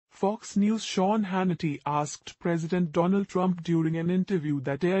Fox News' Sean Hannity asked President Donald Trump during an interview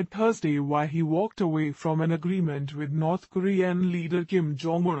that aired Thursday why he walked away from an agreement with North Korean leader Kim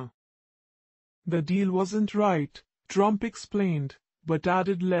Jong Un. The deal wasn't right, Trump explained, but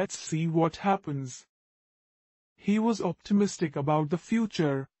added, "Let's see what happens." He was optimistic about the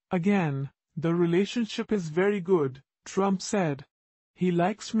future. "Again, the relationship is very good," Trump said. "He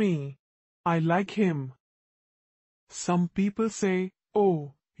likes me. I like him. Some people say,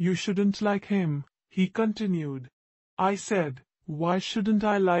 'Oh, you shouldn't like him,'" he continued. "I said, why shouldn't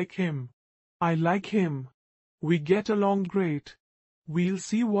I like him? I like him. We get along great. We'll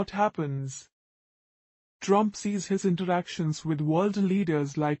see what happens." Trump sees his interactions with world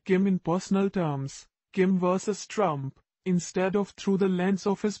leaders like Kim in personal terms, Kim versus Trump, instead of through the lens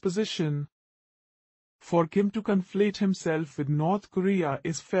of his position. For Kim to conflate himself with North Korea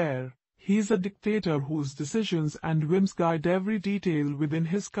is fair. He's a dictator whose decisions and whims guide every detail within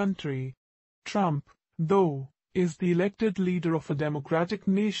his country. Trump, though, is the elected leader of a democratic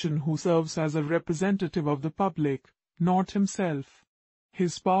nation who serves as a representative of the public, not himself.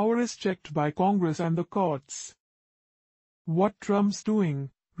 His power is checked by Congress and the courts. What Trump's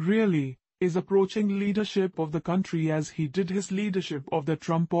doing, really, is approaching leadership of the country as he did his leadership of the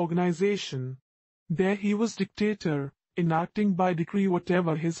Trump Organization. There he was dictator, enacting by decree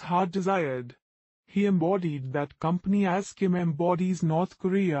whatever his heart desired. He embodied that company as Kim embodies North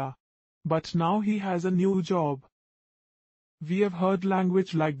Korea. But now he has a new job. We have heard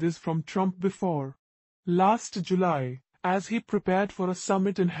language like this from Trump before. Last July, as he prepared for a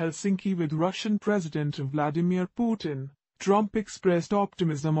summit in Helsinki with Russian President Vladimir Putin, Trump expressed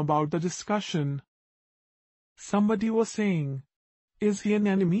optimism about the discussion. Somebody was saying, "Is he an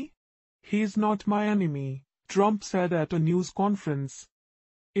enemy?" "He's not my enemy," Trump said at a news conference.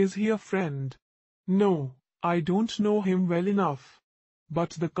 "Is he a friend?" "No, I don't know him well enough.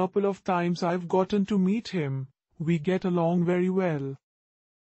 But the couple of times I've gotten to meet him, we get along very well."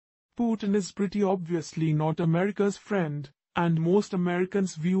 Putin is pretty obviously not America's friend, and most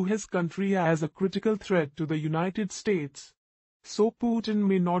Americans view his country as a critical threat to the United States. So Putin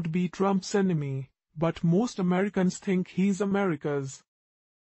may not be Trump's enemy, but most Americans think he's America's.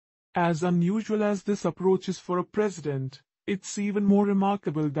 As unusual as this approach is for a president, it's even more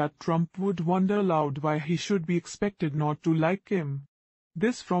remarkable that Trump would wonder aloud why he should be expected not to like him.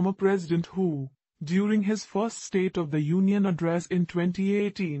 This from a president who, during his first State of the Union address in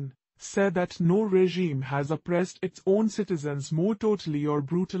 2018, said that no regime has oppressed its own citizens more totally or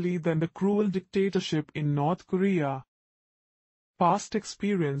brutally than the cruel dictatorship in North Korea. Past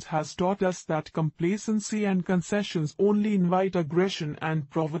experience has taught us that complacency and concessions only invite aggression and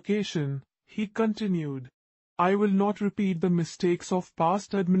provocation, he continued. "I will not repeat the mistakes of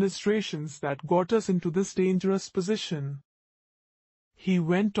past administrations that got us into this dangerous position." He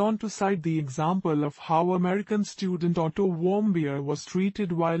went on to cite the example of how American student Otto Warmbier was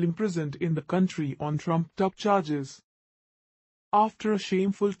treated while imprisoned in the country on trumped-up charges. After a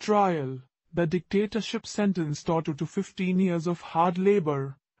shameful trial, the dictatorship sentenced Otto to 15 years of hard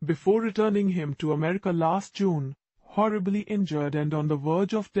labor, before returning him to America last June, horribly injured and on the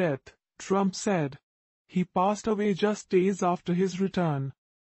verge of death, Trump said. He passed away just days after his return.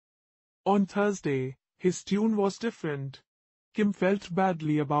 On Thursday, his tune was different. Kim felt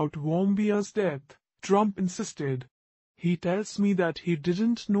badly about Warmbier's death, Trump insisted. "He tells me that he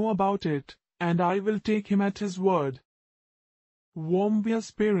didn't know about it, and I will take him at his word."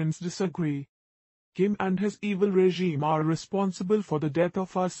 Warmbier's parents disagree. "Kim and his evil regime are responsible for the death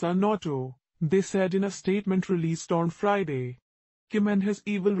of our son Otto," they said in a statement released on Friday. "Kim and his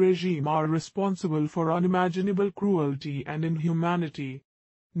evil regime are responsible for unimaginable cruelty and inhumanity.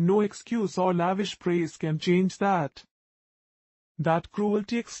 No excuse or lavish praise can change that. That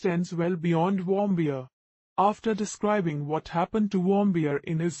cruelty extends well beyond Warmbier." After describing what happened to Warmbier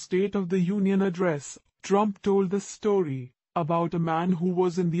in his State of the Union address, Trump told this story, about a man who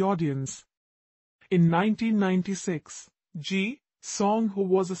was in the audience. In 1996, Ji Song, who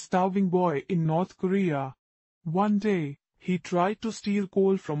was a starving boy in North Korea. One day, he tried to steal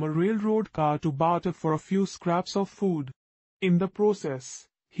coal from a railroad car to barter for a few scraps of food. In the process,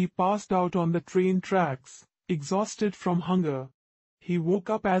 he passed out on the train tracks, exhausted from hunger. He woke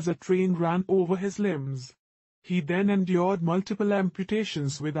up as a train ran over his limbs. He then endured multiple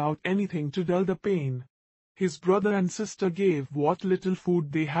amputations without anything to dull the pain. His brother and sister gave what little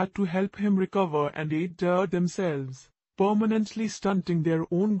food they had to help him recover and ate dirt themselves, permanently stunting their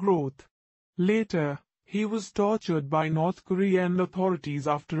own growth. Later, he was tortured by North Korean authorities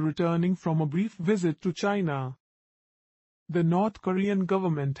after returning from a brief visit to China. The North Korean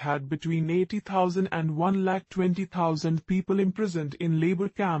government had between 80,000 and 120,000 people imprisoned in labor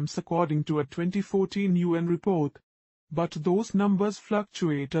camps according to a 2014 UN report. But those numbers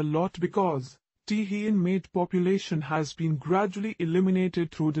fluctuate a lot because the inmate population has been gradually eliminated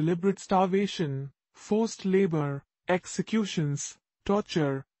through deliberate starvation, forced labor, executions,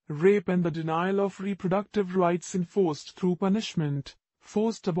 torture, rape and the denial of reproductive rights enforced through punishment,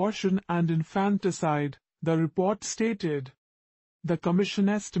 forced abortion and infanticide, the report stated. The Commission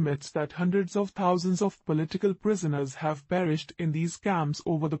estimates that hundreds of thousands of political prisoners have perished in these camps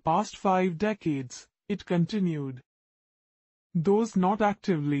over the past 5 decades, it continued. Those not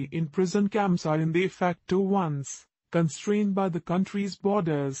actively in prison camps are in de facto ones, constrained by the country's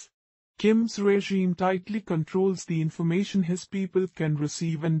borders. Kim's regime tightly controls the information his people can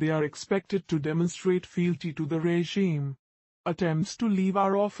receive and they are expected to demonstrate fealty to the regime. Attempts to leave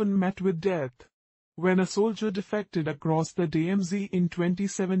are often met with death. When a soldier defected across the DMZ in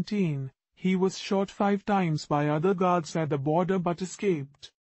 2017, he was shot 5 times by other guards at the border but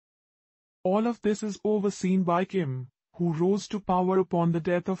escaped. All of this is overseen by Kim, who rose to power upon the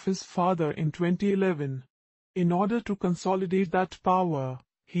death of his father in 2011. In order to consolidate that power,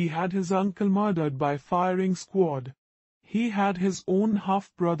 he had his uncle murdered by firing squad. He had his own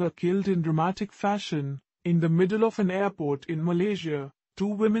half-brother killed in dramatic fashion. In the middle of an airport in Malaysia, 2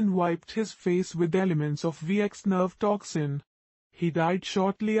 women wiped his face with elements of VX nerve toxin. He died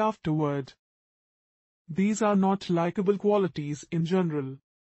shortly afterward. These are not likable qualities in general.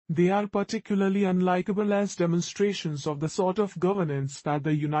 They are particularly unlikable as demonstrations of the sort of governance that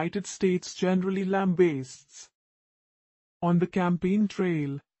the United States generally lambasts. On the campaign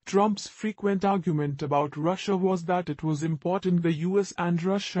trail, Trump's frequent argument about Russia was that it was important the US and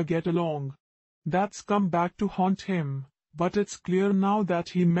Russia get along. That's come back to haunt him, but it's clear now that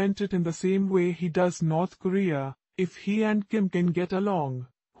he meant it in the same way he does North Korea. If he and Kim can get along,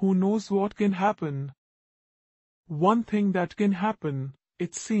 who knows what can happen? One thing that can happen,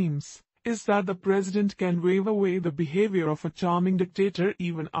 it seems, is that the president can wave away the behavior of a charming dictator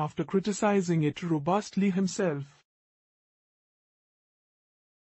even after criticizing it robustly himself.